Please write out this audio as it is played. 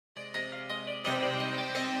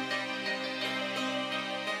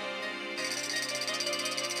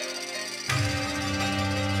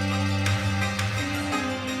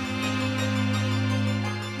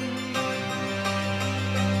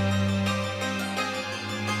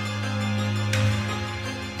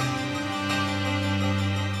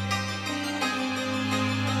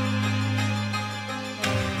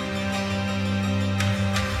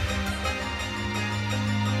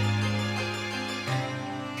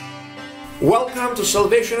Welcome to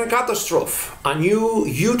Salvation and Catastrophe, a new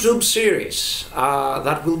YouTube series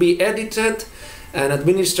that will be edited and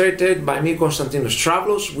administered by me, Konstantinos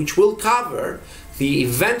Travlos, which will cover the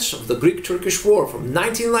events of the Greek-Turkish War from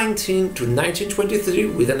 1919 to 1923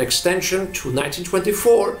 with an extension to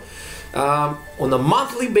 1924 on a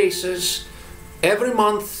monthly basis, every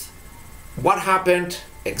month, what happened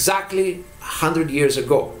exactly 100 years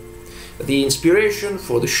ago. The inspiration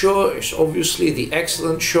for the show is obviously the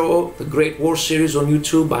excellent show, the Great War series on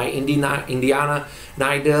YouTube by Indiana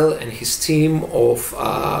Nidell and his team of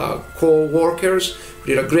co-workers who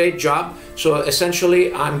did a great job. So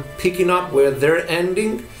essentially I'm picking up where they're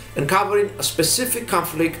ending and covering a specific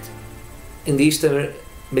conflict in the Eastern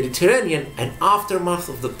Mediterranean and aftermath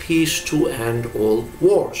of the peace to end all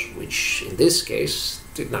wars, which in this case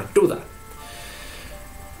did not do that.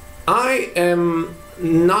 I am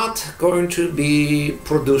not going to be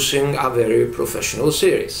producing a very professional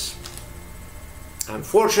series.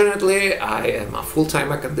 Unfortunately, I am a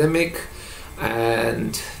full-time academic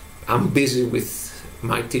and I'm busy with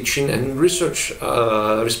my teaching and research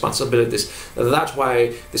responsibilities. That's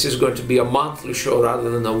why this is going to be a monthly show rather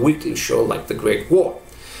than a weekly show like the Great War.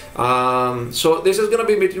 So this is going to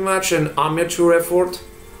be pretty much an amateur effort.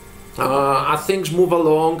 As things move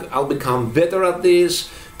along, I'll become better at this,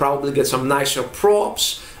 probably get some nicer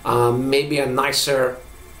props, maybe a nicer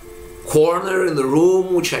corner in the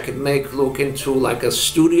room which I can make look into like a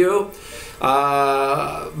studio.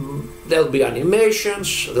 There'll be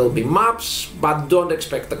animations, there'll be maps, but don't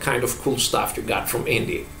expect the kind of cool stuff you got from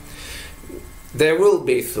indie. There will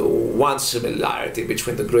be one similarity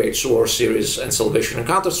between the Great War series and Salvation and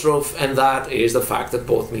Catastrophe, and that is the fact that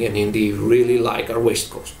both me and Indy really like our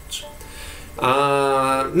waistcoats.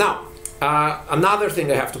 Now, another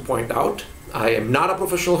thing I have to point out, I am not a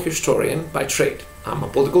professional historian by trade. I'm a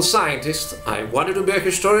political scientist. I wanted to be a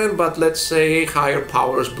historian, but let's say higher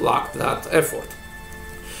powers blocked that effort.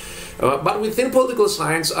 But within political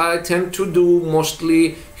science, I tend to do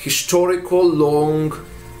mostly historical,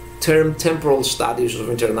 long-term temporal studies of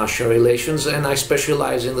international relations, and I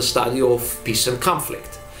specialize in the study of peace and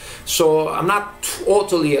conflict. So I'm not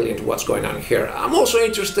totally alien to what's going on here. I'm also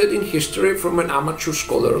interested in history from an amateur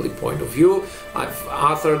scholarly point of view. I've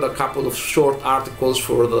authored a couple of short articles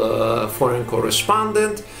for the Foreign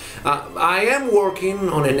Correspondent. I am working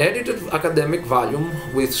on an edited academic volume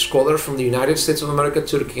with scholars from the United States of America,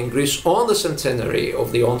 Turkey and Greece on the centenary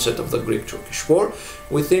of the onset of the Greek-Turkish War,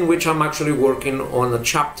 within which I'm actually working on a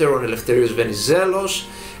chapter on Eleftherios Venizelos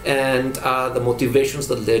and the motivations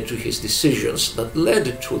that led to his decisions that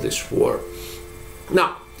led to this war.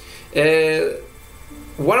 Now,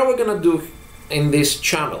 what are we going to do in this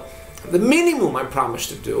channel? The minimum I promise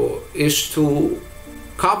to do is to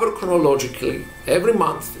cover chronologically every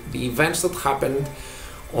month the events that happened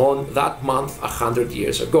on that month 100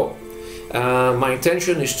 years ago. My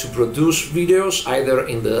intention is to produce videos either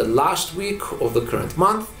in the last week of the current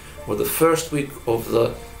month or the first week of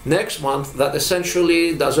the next month that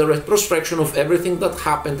essentially does a retrospection of everything that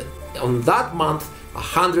happened on that month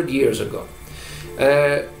 100 years ago.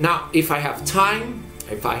 Now, if I have time,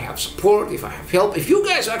 if I have support, if I have help, if you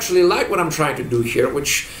guys actually like what I'm trying to do here,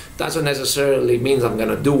 which doesn't necessarily mean I'm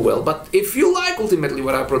gonna do well, but if you like ultimately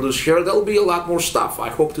what I produce here, there'll be a lot more stuff. I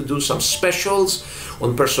hope to do some specials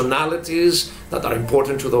on personalities that are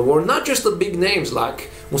important to the war, not just the big names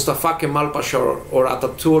like Mustafa Kemal Pasha or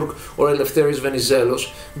Ataturk or Eleftherios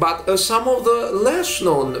Venizelos, but some of the less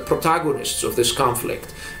known protagonists of this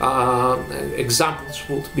conflict. Examples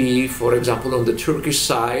would be, for example, on the Turkish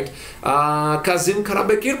side, Kazım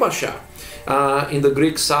Karabekir Pasha. In the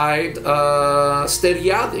Greek side,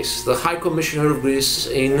 Steriadis, the High Commissioner of Greece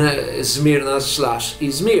in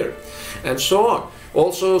Smyrna/Izmir, and so on.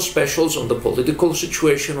 Also specials on the political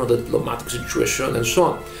situation, on the diplomatic situation, and so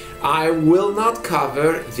on. I will not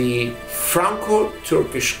cover the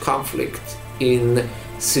Franco-Turkish conflict in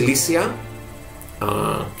Cilicia,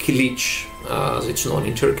 Kilic as it's known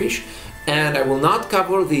in Turkish, and I will not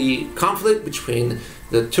cover the conflict between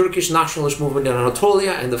the Turkish nationalist movement in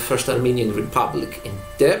Anatolia and the First Armenian Republic in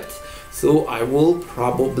depth, so I will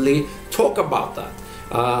probably talk about that.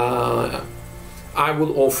 I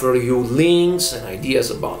will offer you links and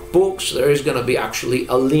ideas about books. There is going to be actually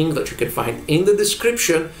a link that you can find in the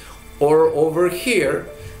description or over here,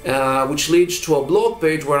 which leads to a blog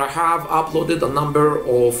page where I have uploaded a number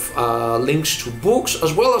of links to books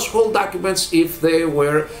as well as whole documents if they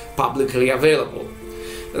were publicly available.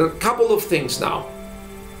 A couple of things now.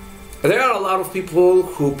 There are a lot of people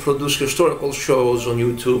who produce historical shows on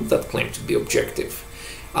YouTube that claim to be objective.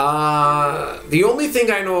 The only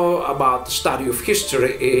thing I know about the study of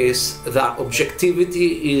history is that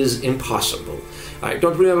objectivity is impossible. I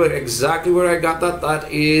don't remember exactly where I got that.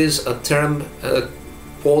 That is a term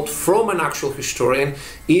quote from an actual historian,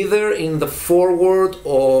 either in the foreword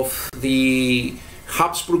of the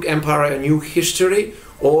Habsburg Empire, A New History,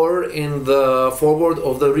 or in the foreword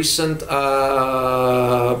of the recent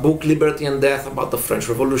book Liberty and Death about the French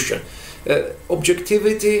Revolution.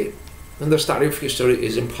 Objectivity in the study of history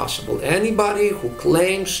is impossible. Anybody who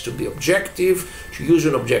claims to be objective, to use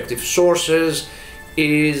objective sources,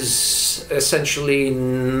 is essentially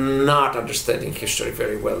not understanding history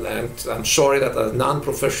very well. And I'm sorry that a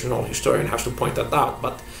non-professional historian has to point that out,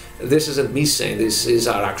 but this isn't me saying this, these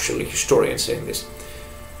are actually historians saying this.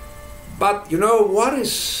 But you know what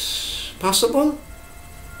is possible?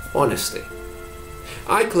 Honesty.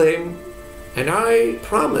 I claim and I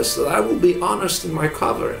promise that I will be honest in my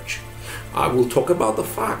coverage. I will talk about the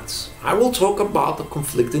facts. I will talk about the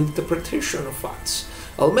conflicting interpretation of facts.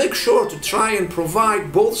 I'll make sure to try and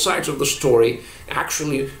provide both sides of the story.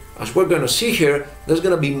 Actually, as we're going to see here, there's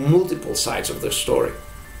going to be multiple sides of the story.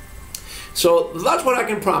 So that's what I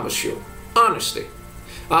can promise you, honesty.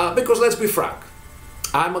 Because let's be frank,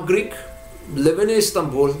 I'm a Greek living in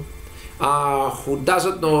Istanbul who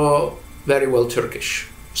doesn't know very well Turkish.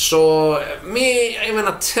 So me even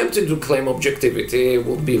attempting to claim objectivity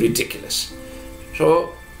would be ridiculous.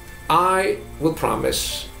 So I will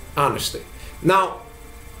promise honesty. Now,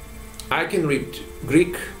 I can read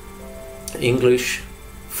Greek, English,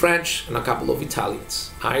 French, and a couple of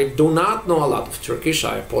Italians. I do not know a lot of Turkish.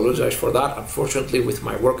 I apologize for that. Unfortunately, with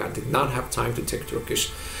my work, I did not have time to take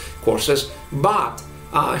Turkish courses. But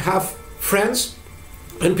I have friends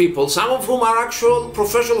and people, some of whom are actual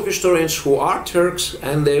professional historians who are Turks,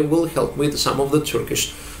 and they will help with some of the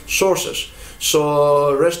Turkish sources.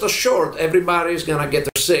 So rest assured, everybody is gonna get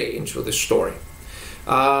their say into this story.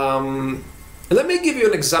 Let me give you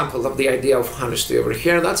an example of the idea of honesty over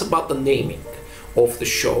here. That's about the naming of the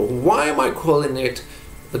show. Why am I calling it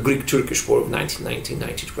the Greek-Turkish War of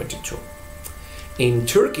 1919-1922? In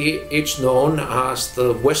Turkey, it's known as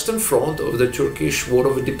the Western Front of the Turkish War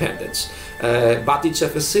of Independence. Batı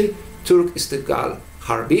Cephesi, Türk İstiklal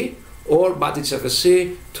Harbi, or Batı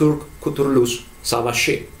Cephesi, Türk Kurtuluş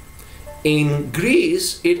Savaşı. In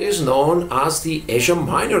Greece, it is known as the Asia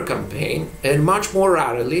Minor Campaign, and much more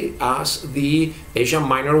rarely as the Asia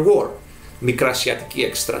Minor War, Μικρασιατική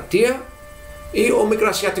Εκστρατεία ή ο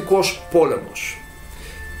Μικρασιατικός Πόλεμος.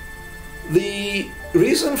 The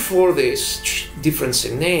reason for this difference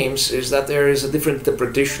in names is that there is a different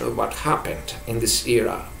interpretation of what happened in this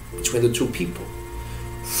era between the two people.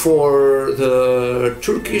 For the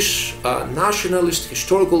Turkish nationalist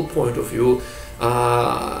historical point of view,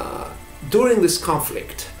 during this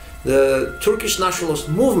conflict, the Turkish nationalist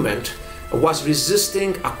movement was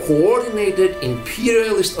resisting a coordinated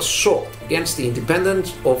imperialist assault against the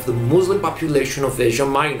independence of the Muslim population of Asia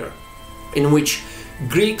Minor, in which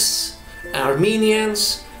Greeks,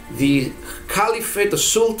 Armenians, the Caliphate, the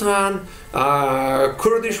Sultan,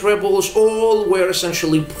 Kurdish rebels, all were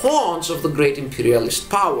essentially pawns of the great imperialist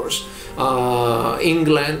powers.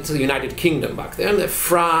 England, the United Kingdom back then,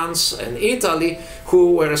 France and Italy,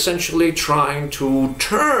 who were essentially trying to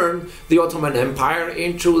turn the Ottoman Empire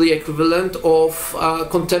into the equivalent of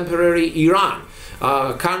contemporary Iran.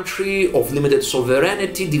 A country of limited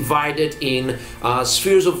sovereignty divided in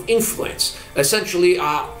spheres of influence, essentially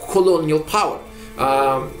a colonial power.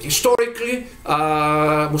 Historically,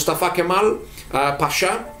 Mustafa Kemal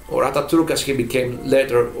Pasha, or Ataturk as he became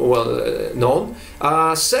later known,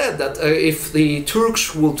 said that if the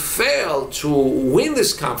Turks would fail to win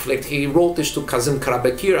this conflict, he wrote this to Kazım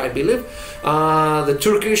Karabekir, I believe, the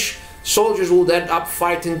Turkish soldiers would end up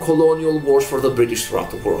fighting colonial wars for the British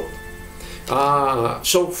throughout the world.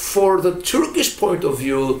 So for the Turkish point of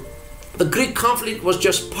view, the Greek conflict was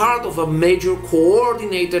just part of a major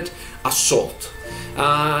coordinated assault.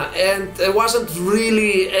 And there wasn't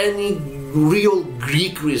really any real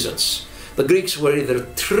Greek reasons. The Greeks were either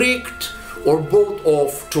tricked or bought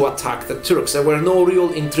off to attack the Turks. There were no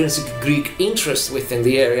real intrinsic Greek interests within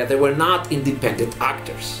the area. They were not independent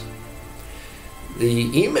actors.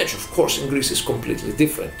 The image, of course, in Greece is completely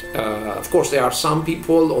different. Of course, there are some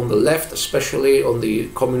people on the left, especially on the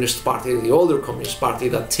Communist Party, the older Communist Party,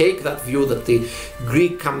 that take that view that the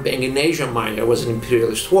Greek campaign in Asia Minor was an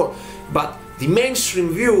imperialist war. But the mainstream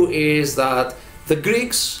view is that the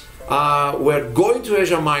Greeks were going to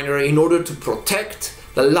Asia Minor in order to protect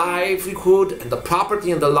the livelihood and the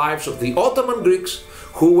property and the lives of the Ottoman Greeks,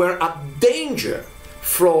 who were at danger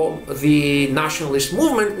from the nationalist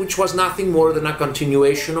movement, which was nothing more than a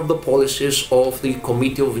continuation of the policies of the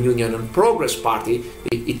Committee of Union and Progress Party,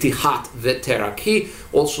 the Ittihat Veteraki,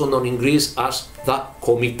 also known in Greece as the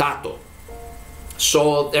Komitato.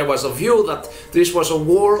 So there was a view that this was a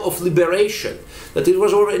war of liberation, that it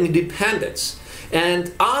was over independence.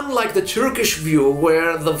 And unlike the Turkish view,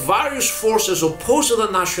 where the various forces opposed to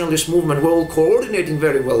the nationalist movement were all coordinating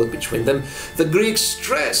very well between them, the Greeks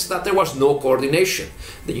stressed that there was no coordination.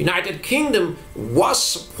 The United Kingdom was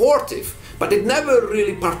supportive, but it never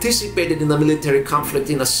really participated in the military conflict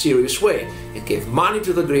in a serious way. It gave money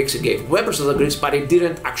to the Greeks, it gave weapons to the Greeks, but it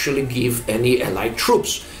didn't actually give any allied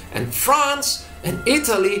troops. And France and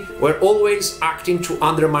Italy were always acting to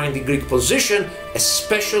undermine the Greek position,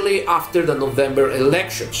 especially after the November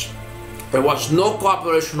elections. There was no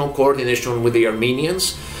cooperation or coordination with the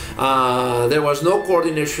Armenians. There was no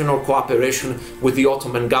coordination or cooperation with the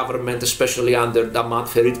Ottoman government, especially under Damat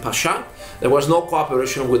Ferit Pasha. There was no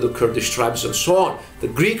cooperation with the Kurdish tribes and so on. The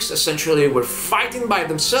Greeks essentially were fighting by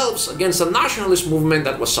themselves against a nationalist movement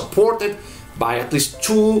that was supported by at least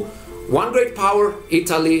one great power,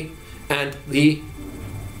 Italy, and the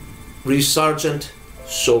resurgent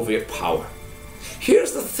Soviet power.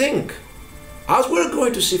 Here's the thing. As we're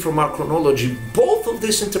going to see from our chronology, both of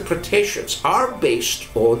these interpretations are based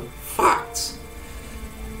on facts.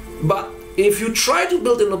 But if you try to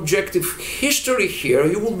build an objective history here,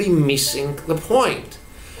 you will be missing the point.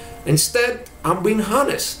 Instead, I'm being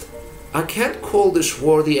honest. I can't call this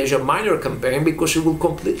war the Asia Minor campaign because it will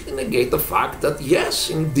completely negate the fact that, yes,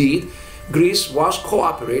 indeed, Greece was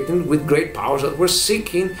cooperating with great powers that were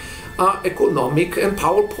seeking economic and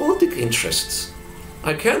power politic interests.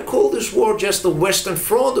 I can't call this war just the Western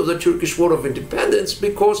Front of the Turkish War of Independence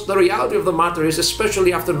because the reality of the matter is,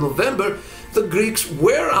 especially after November, the Greeks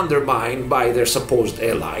were undermined by their supposed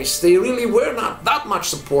allies. They really were not that much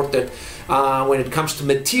supported when it comes to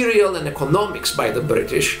material and economics by the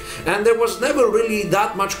British, and there was never really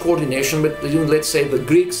that much coordination between, let's say, the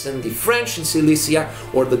Greeks and the French in Cilicia,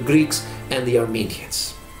 or the Greeks and the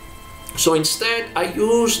Armenians. So instead, I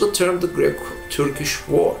use the term the Greek-Turkish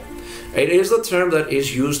War. It is the term that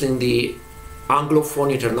is used in the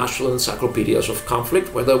Anglophone international encyclopedias of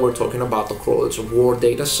conflict, whether we're talking about the Chronicles of War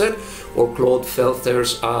dataset or Claude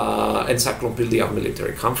Felter's Encyclopedia of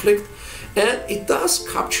Military Conflict. And it does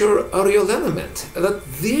capture a real element, that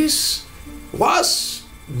this was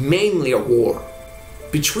mainly a war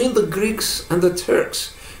between the Greeks and the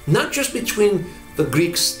Turks, not just between the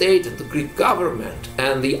Greek state and the Greek government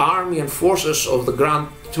and the army and forces of the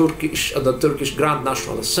Turkish Grand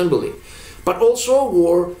National Assembly, but also a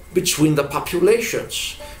war between the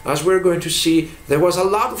populations. As we're going to see, there was a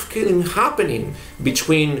lot of killing happening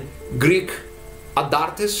between Greek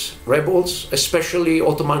Adartes, rebels, especially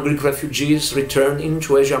Ottoman Greek refugees returning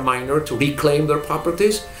to Asia Minor to reclaim their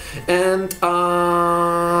properties, and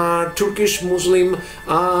Turkish Muslim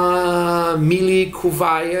Mili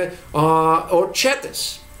Kuvaye or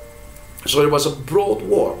Chetes. So it was a broad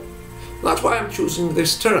war. That's why I'm choosing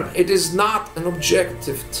this term. It is not an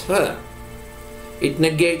objective term. It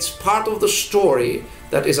negates part of the story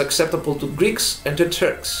that is acceptable to Greeks and to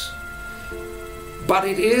Turks. But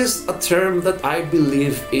it is a term that I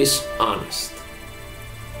believe is honest.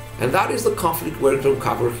 And that is the conflict we're going to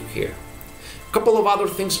cover here. A couple of other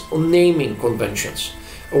things on naming conventions.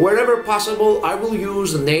 Wherever possible, I will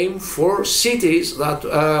use the name for cities that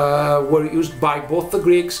were used by both the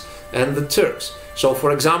Greeks and the Turks. So,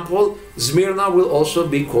 for example, Smyrna will also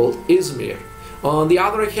be called Izmir. On the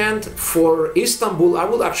other hand, for Istanbul, I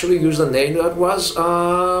will actually use the name that was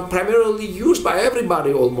primarily used by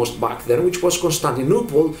everybody almost back then, which was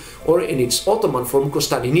Constantinople, or in its Ottoman form,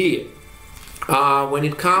 Constantiniye. When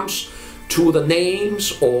it comes to the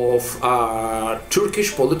names of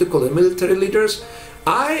Turkish political and military leaders,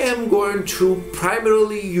 I am going to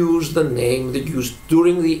primarily use the name that used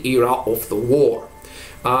during the era of the war.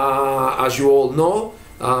 As you all know,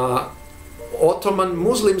 Ottoman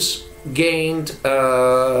Muslims gained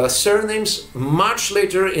surnames much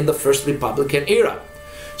later in the First Republican era.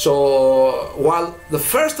 So while the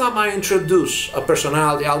first time I introduce a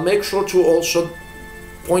personality, I'll make sure to also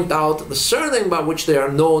point out the surname by which they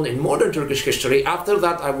are known in modern Turkish history. After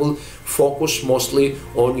that, I will focus mostly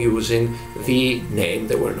on using the name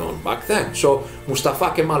they were known back then. So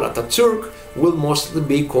Mustafa Kemal Atatürk will mostly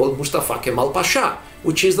be called Mustafa Kemal Pasha,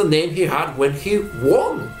 which is the name he had when he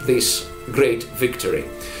won this great victory.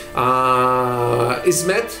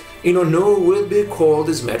 Ismet Inonu will be called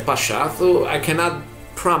Ismet Pasha, though I cannot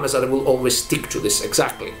promise that I will always stick to this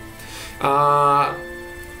exactly.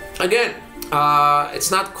 Again,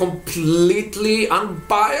 It's not completely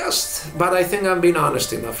unbiased, but I think I'm being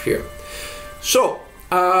honest enough here. So,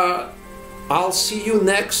 I'll see you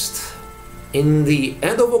next in the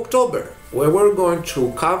end of October, where we're going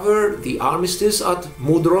to cover the armistice at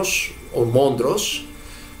Mudros or Mondros,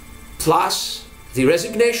 plus the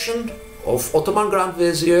resignation of Ottoman Grand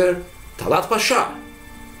Vizier Talat Pasha,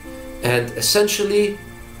 and essentially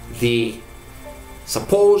the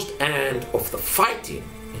supposed end of the fighting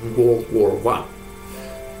in World War I.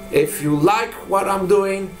 If you like what I'm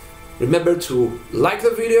doing, remember to like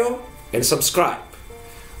the video and subscribe.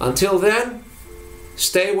 Until then,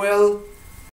 stay well,